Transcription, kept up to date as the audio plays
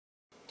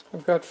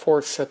I've got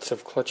 4 sets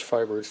of clutch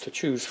fibers to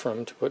choose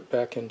from to put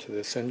back into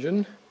this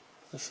engine.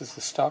 This is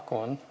the stock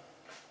one,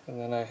 and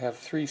then I have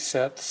 3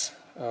 sets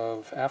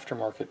of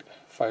aftermarket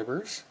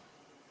fibers.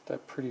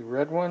 That pretty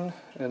red one,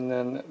 and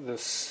then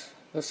this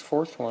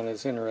 4th one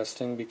is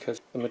interesting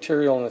because the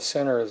material in the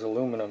center is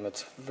aluminum.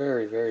 It's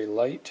very, very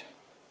light.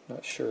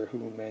 Not sure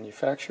who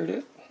manufactured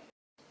it.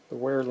 The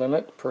wear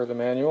limit per the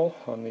manual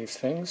on these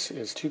things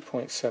is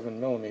 2.7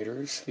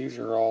 millimeters. These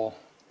are all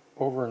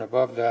over and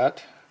above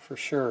that for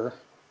sure.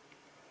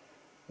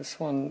 This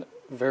one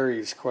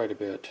varies quite a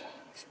bit,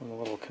 so I'm a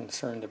little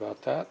concerned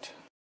about that.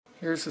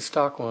 Here's the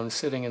stock one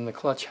sitting in the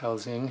clutch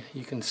housing.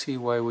 You can see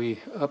why we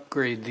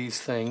upgrade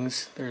these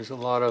things. There's a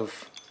lot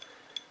of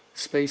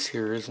space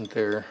here, isn't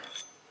there?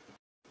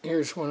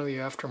 Here's one of the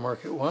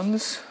aftermarket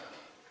ones.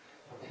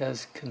 It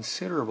has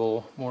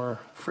considerable more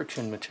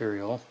friction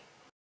material.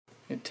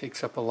 It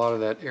takes up a lot of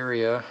that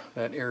area,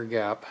 that air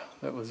gap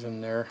that was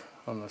in there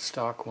on the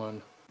stock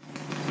one.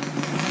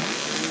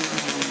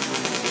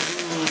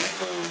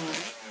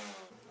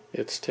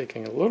 It's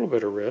taking a little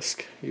bit of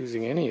risk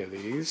using any of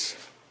these.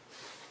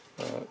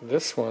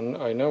 This one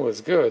I know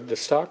is good, the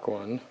stock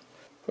one,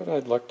 but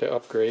I'd like to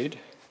upgrade,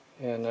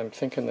 and I'm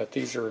thinking that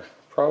these are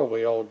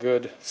probably all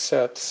good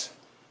sets.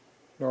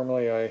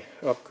 Normally I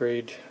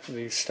upgrade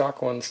these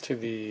stock ones to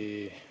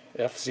the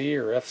FZ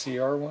or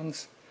FZR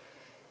ones,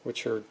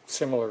 which are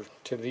similar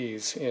to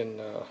these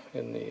in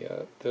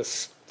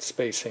this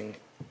spacing.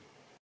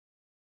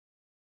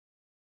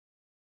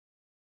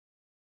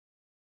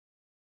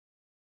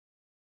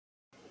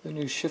 The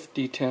new shift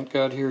detent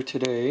got here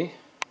today.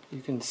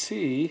 You can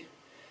see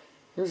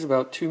there's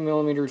about 2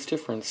 millimeters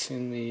difference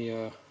in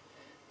the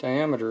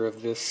diameter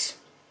of this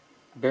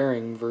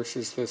bearing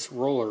versus this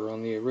roller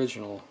on the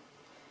original.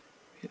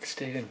 It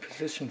stayed in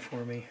position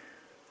for me.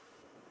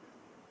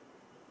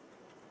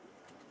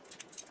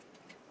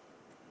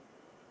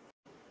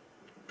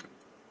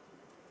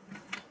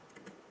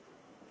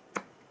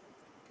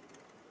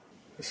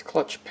 This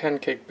clutch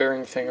pancake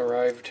bearing thing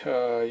arrived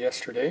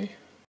yesterday.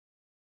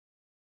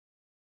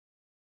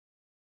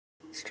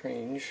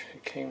 Strange.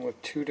 It came with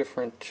 2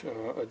 different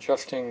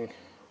adjusting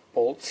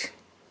bolts.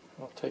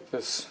 I'll take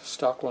this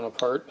stock one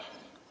apart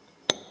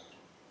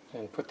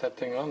and put that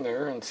thing on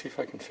there and see if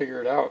I can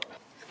figure it out.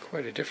 It's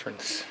quite a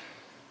difference.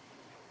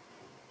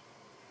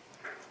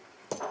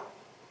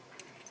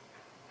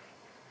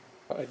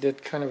 I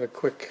did kind of a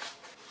quick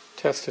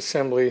test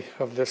assembly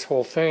of this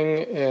whole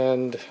thing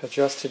and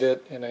adjusted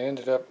it, and I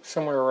ended up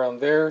somewhere around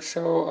there,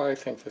 so I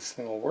think this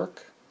thing will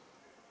work.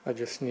 I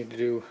just need to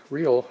do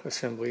real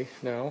assembly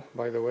now.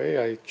 By the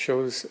way, I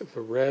chose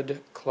the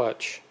red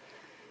clutch.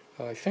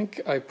 I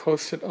think I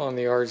posted on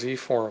the RZ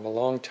forum a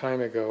long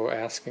time ago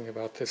asking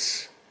about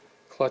this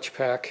clutch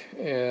pack,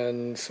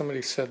 and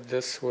somebody said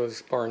this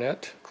was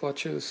Barnett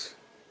clutches.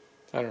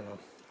 I don't know.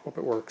 Hope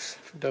it works.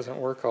 If it doesn't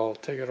work, I'll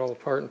take it all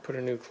apart and put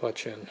a new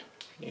clutch in.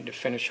 Need to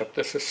finish up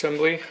this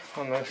assembly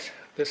on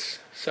this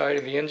side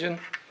of the engine.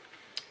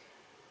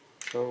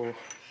 So,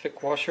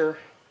 thick washer.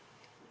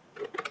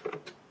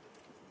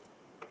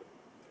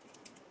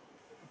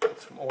 Put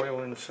some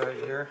oil inside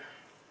here.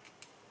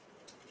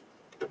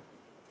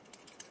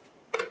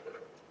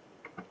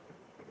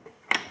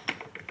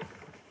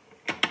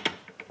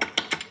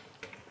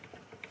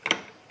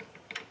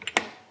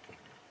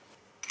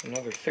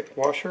 Another thick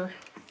washer.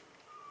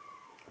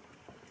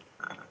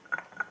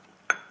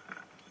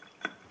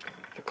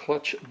 The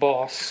clutch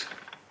boss.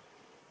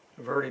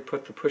 I've already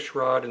put the push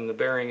rod and the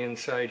bearing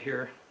inside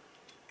here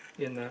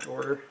in that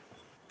order.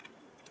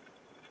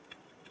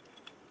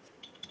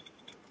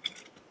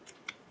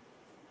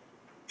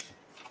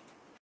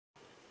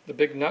 The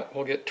big nut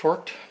will get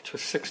torqued to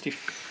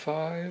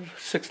 65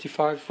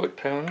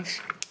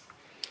 foot-pounds.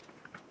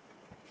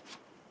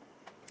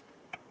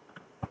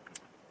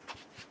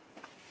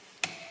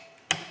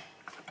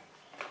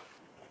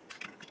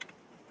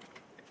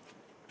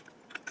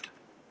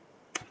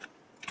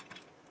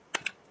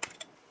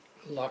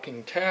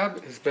 Locking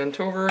tab is bent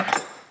over.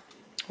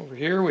 Over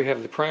here we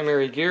have the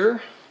primary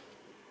gear,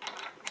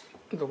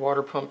 the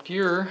water pump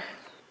gear,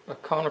 a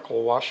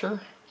conical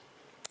washer,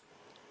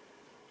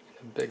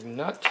 a big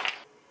nut.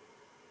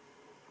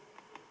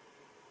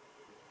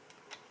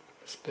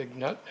 This big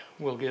nut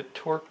will get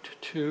torqued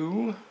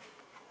to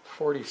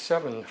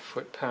 47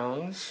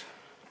 foot-pounds.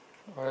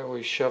 I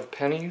always shove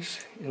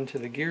pennies into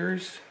the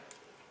gears.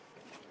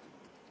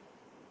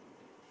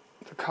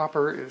 The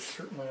copper is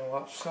certainly a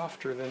lot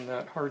softer than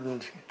that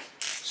hardened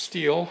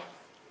steel.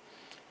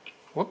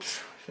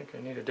 Whoops, I think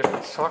I need a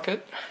different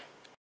socket.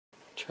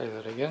 Try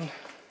that again.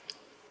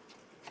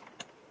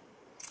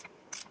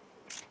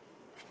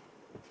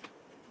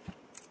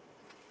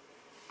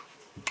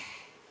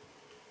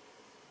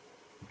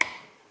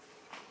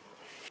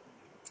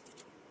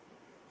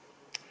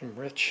 I'm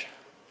rich.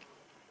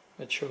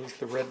 I chose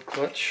the red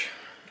clutch.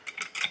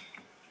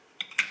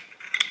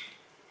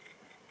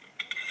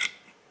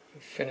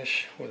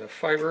 Finish with a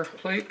fiber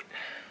plate.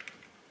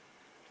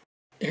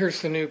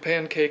 Here's the new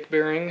pancake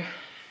bearing.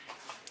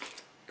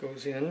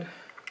 Goes in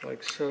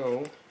like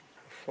so.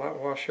 A flat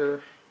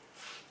washer,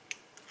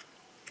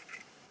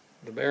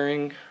 the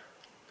bearing,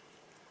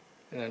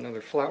 and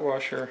another flat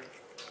washer,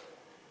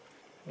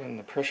 and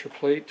the pressure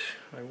plate.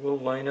 I will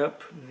line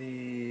up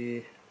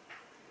the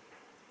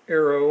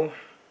arrow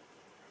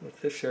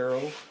with this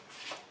arrow,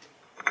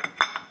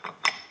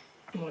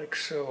 like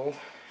so.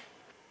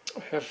 I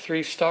have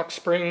 3 stock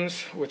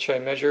springs, which I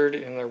measured,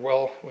 and they're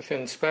well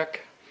within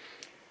spec,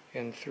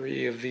 and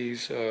 3 of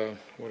these,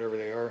 whatever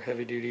they are,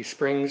 heavy-duty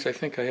springs. I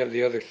think I have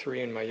the other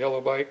 3 in my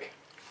yellow bike,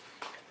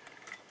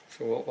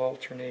 so we'll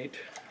alternate.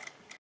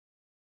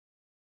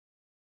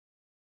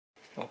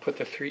 I'll put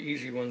the 3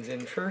 easy ones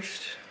in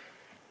first.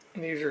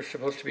 And these are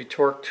supposed to be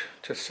torqued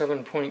to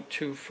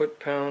 7.2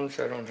 foot-pounds.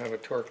 I don't have a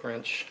torque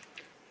wrench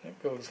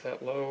that goes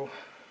that low.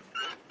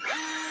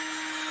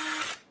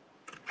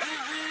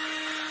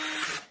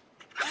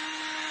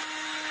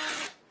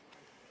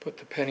 Put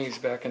the pennies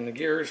back in the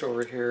gears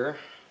over here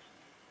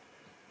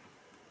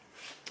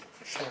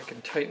so I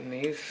can tighten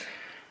these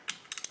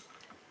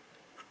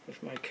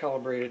with my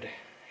calibrated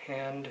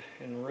hand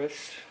and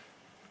wrist.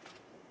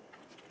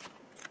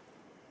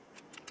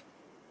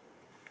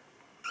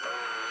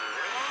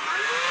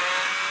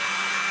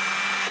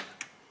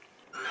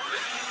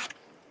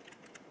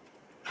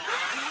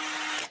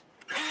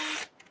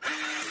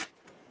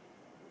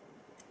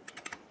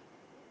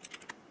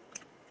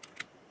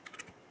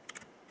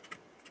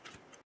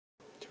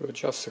 To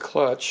adjust the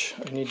clutch,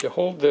 I need to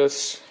hold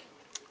this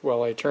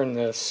while I turn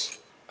this.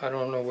 I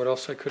don't know what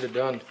else I could have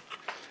done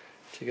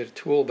to get a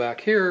tool back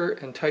here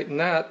and tighten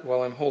that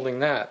while I'm holding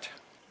that.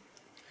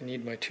 I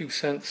need my 2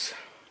 cents.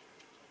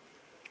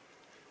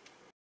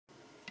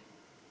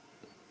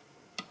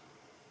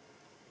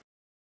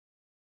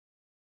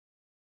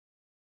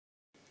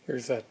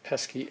 Here's that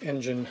pesky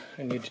engine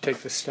I need to take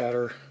the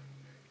stator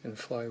and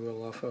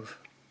flywheel off of.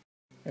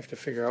 I have to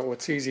figure out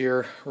what's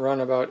easier, run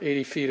about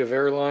 80 feet of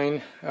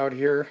airline out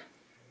here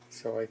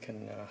so I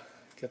can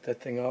get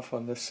that thing off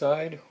on this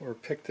side, or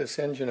pick this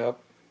engine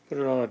up, put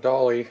it on a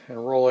dolly,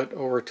 and roll it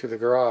over to the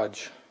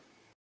garage.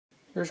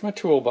 Here's my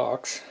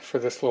toolbox for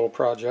this little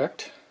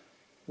project.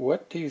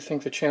 What do you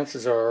think the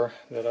chances are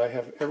that I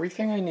have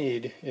everything I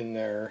need in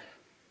there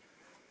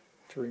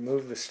to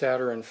remove the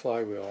stator and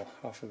flywheel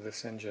off of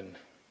this engine?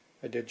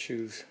 I did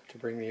choose to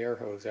bring the air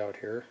hose out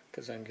here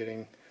because I'm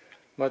getting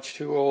much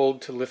too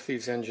old to lift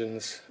these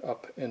engines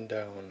up and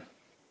down.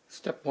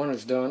 Step 1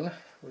 is done,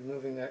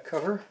 removing that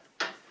cover.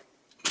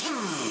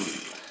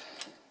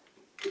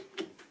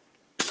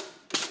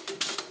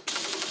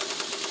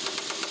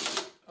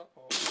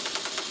 Uh-oh.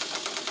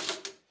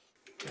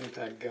 Ain't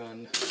that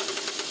gun.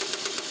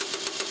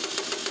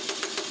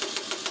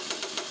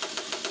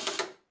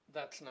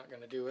 That's not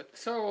going to do it.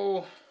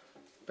 So,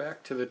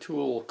 back to the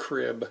tool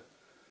crib.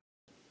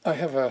 I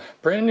have a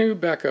brand new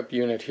backup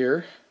unit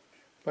here.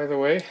 By the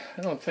way,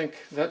 I don't think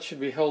that should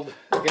be held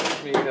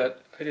against me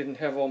that I didn't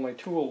have all my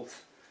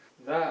tools.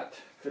 That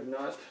could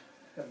not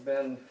have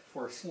been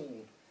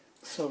foreseen.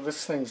 So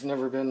this thing's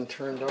never been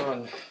turned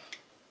on.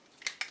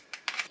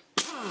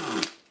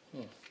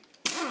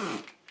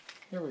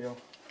 Here we go.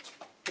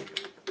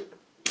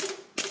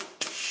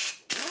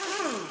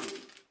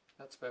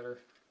 That's better.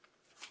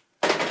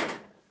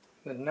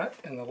 The nut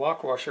and the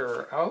lock washer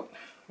are out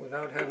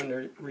without having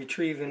to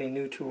retrieve any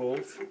new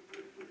tools.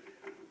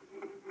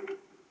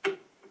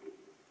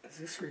 Is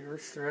this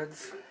reverse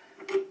threads?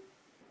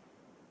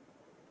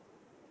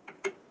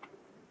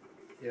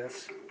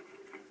 Yes.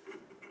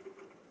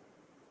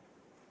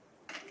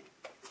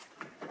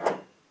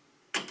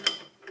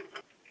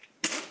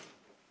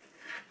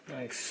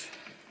 Nice.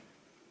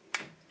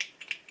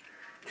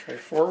 Try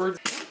forward.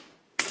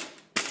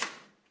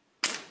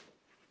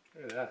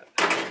 Look at that.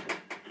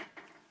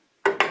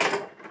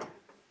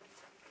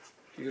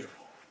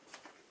 Beautiful.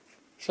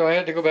 So I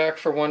had to go back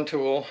for one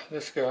tool.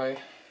 This guy.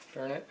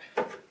 Darn it.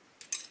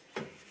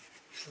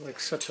 Like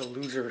such a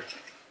loser.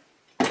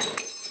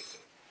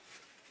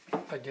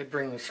 I did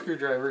bring the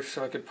screwdriver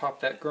so I could pop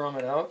that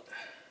grommet out.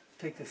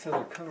 Take this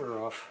other cover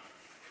off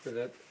for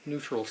that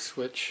neutral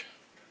switch.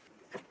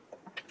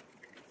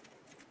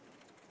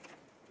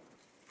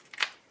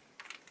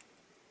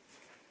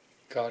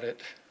 Got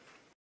it.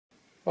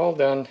 All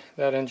done.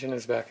 That engine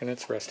is back in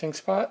its resting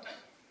spot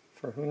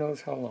for who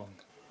knows how long.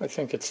 I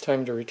think it's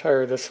time to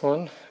retire this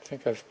one. I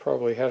think I've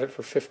probably had it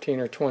for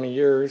 15 or 20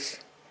 years.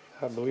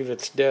 I believe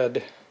it's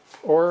dead.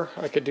 Or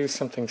I could do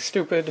something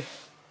stupid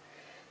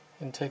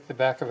and take the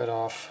back of it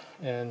off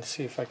and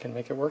see if I can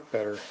make it work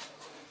better.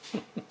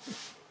 I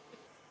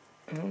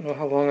don't know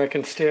how long I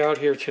can stay out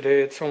here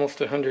today. It's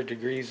almost 100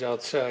 degrees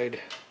outside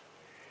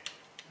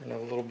and a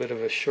little bit of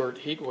a short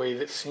heat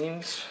wave, it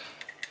seems.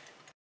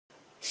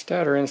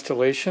 Stator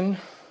installation.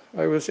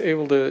 I was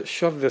able to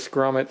shove this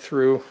grommet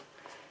through,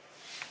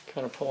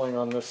 kind of pulling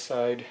on this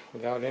side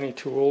without any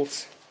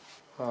tools.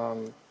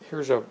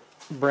 Here's a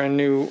brand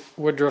new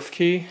Woodruff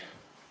key.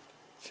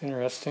 It's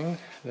interesting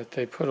that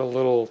they put a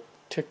little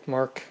tick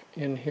mark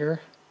in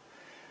here,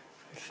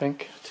 I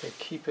think, to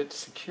keep it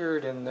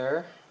secured in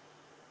there.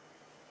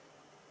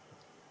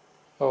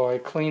 Oh, I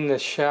cleaned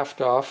this shaft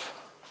off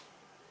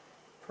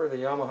Per the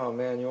Yamaha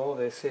manual,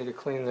 they say to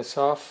clean this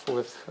off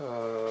with,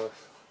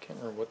 can't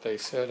remember what they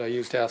said, I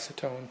used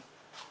acetone.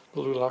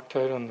 Glue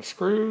Loctite on the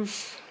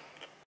screws.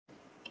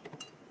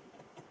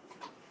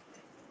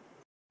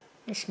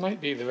 This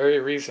might be the very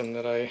reason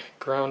that I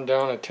ground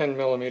down a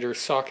 10mm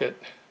socket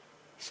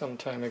some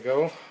time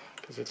ago,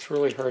 because it's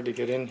really hard to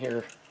get in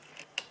here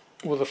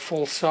with a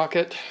full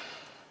socket.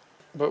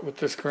 But with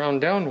this ground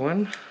down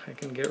one, I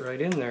can get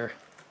right in there.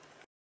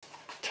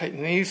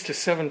 Tighten these to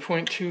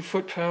 7.2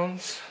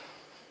 foot-pounds.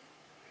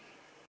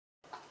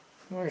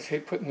 I always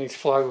hate putting these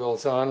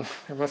flywheels on.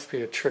 There must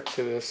be a trick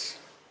to this.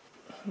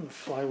 The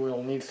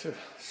flywheel needs to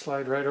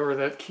slide right over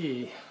that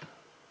key.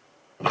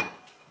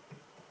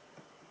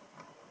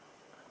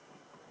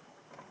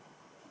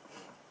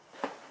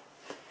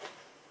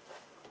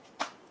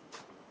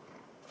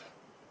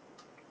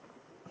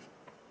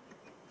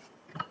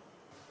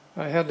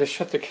 I had to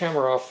shut the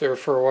camera off there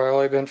for a while.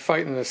 I've been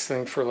fighting this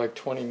thing for like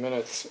 20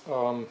 minutes.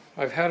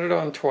 I've had it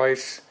on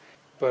twice,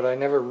 but I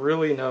never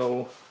really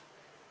know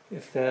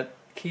if that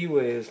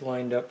keyway is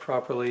lined up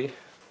properly.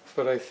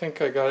 But I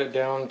think I got it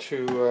down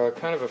to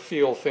kind of a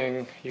feel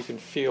thing. You can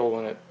feel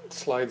when it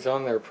slides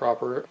on there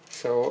proper.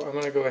 So I'm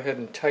going to go ahead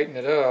and tighten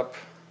it up.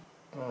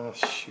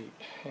 Shoot,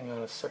 hang on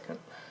a second.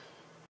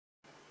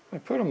 I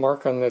put a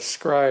mark on this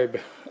scribe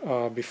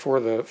before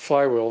the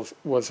flywheel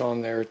was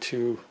on there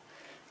to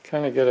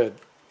kind of get a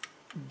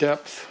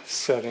depth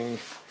setting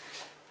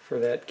for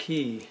that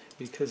key,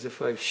 because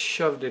if I've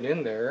shoved it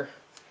in there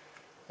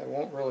I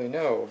won't really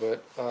know,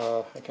 but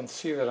I can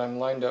see that I'm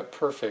lined up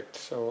perfect,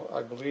 so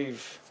I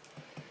believe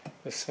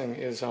this thing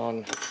is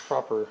on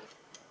proper.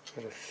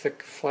 Got a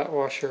thick flat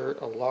washer,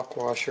 a lock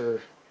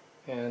washer,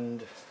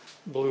 and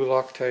blue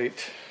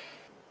Loctite,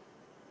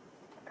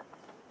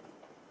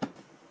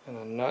 and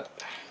a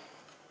nut.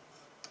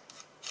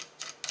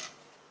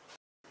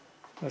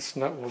 This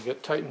nut will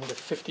get tightened to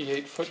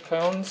 58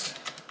 foot-pounds.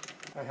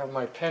 I have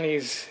my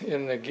pennies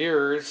in the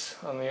gears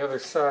on the other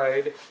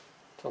side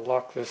to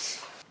lock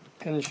this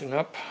engine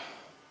up.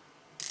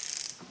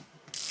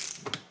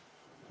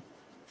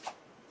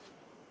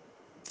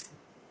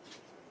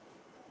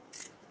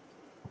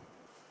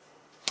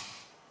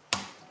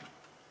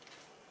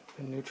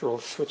 The neutral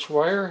switch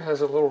wire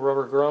has a little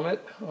rubber grommet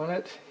on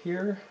it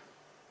here.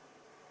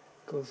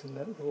 Goes in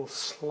that little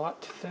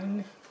slot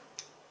thing.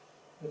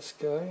 This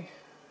guy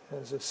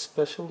has a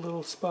special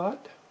little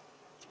spot.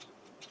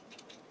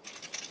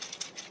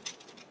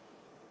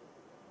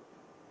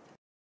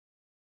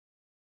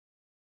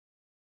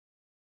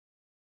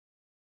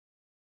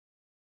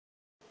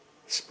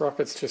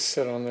 Sprockets just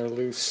sit on there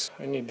loose.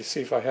 I need to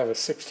see if I have a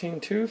 16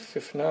 tooth.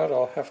 If not,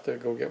 I'll have to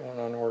go get one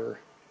on order.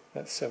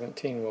 That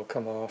 17 will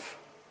come off.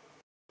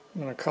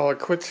 I'm going to call it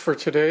quits for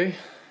today.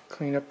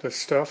 Clean up this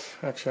stuff.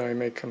 Actually, I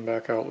may come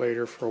back out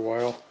later for a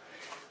while.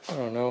 I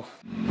don't know.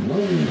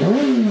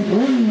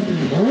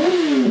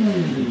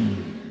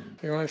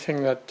 The only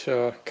thing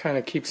that kind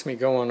of keeps me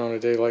going on a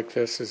day like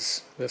this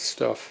is this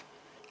stuff.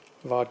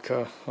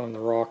 Vodka on the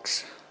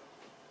rocks.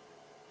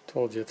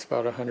 Told you it's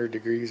about 100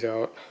 degrees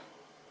out.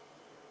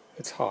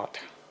 It's hot.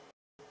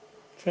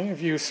 If any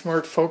of you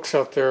smart folks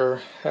out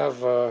there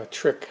have a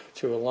trick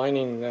to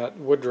aligning that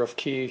woodruff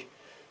key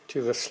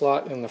to the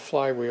slot in the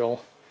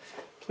flywheel,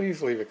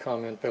 please leave a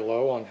comment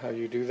below on how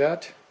you do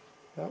that.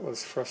 That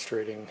was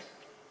frustrating.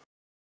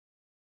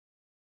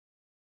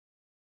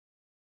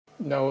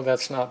 No,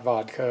 that's not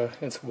vodka,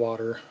 it's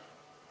water.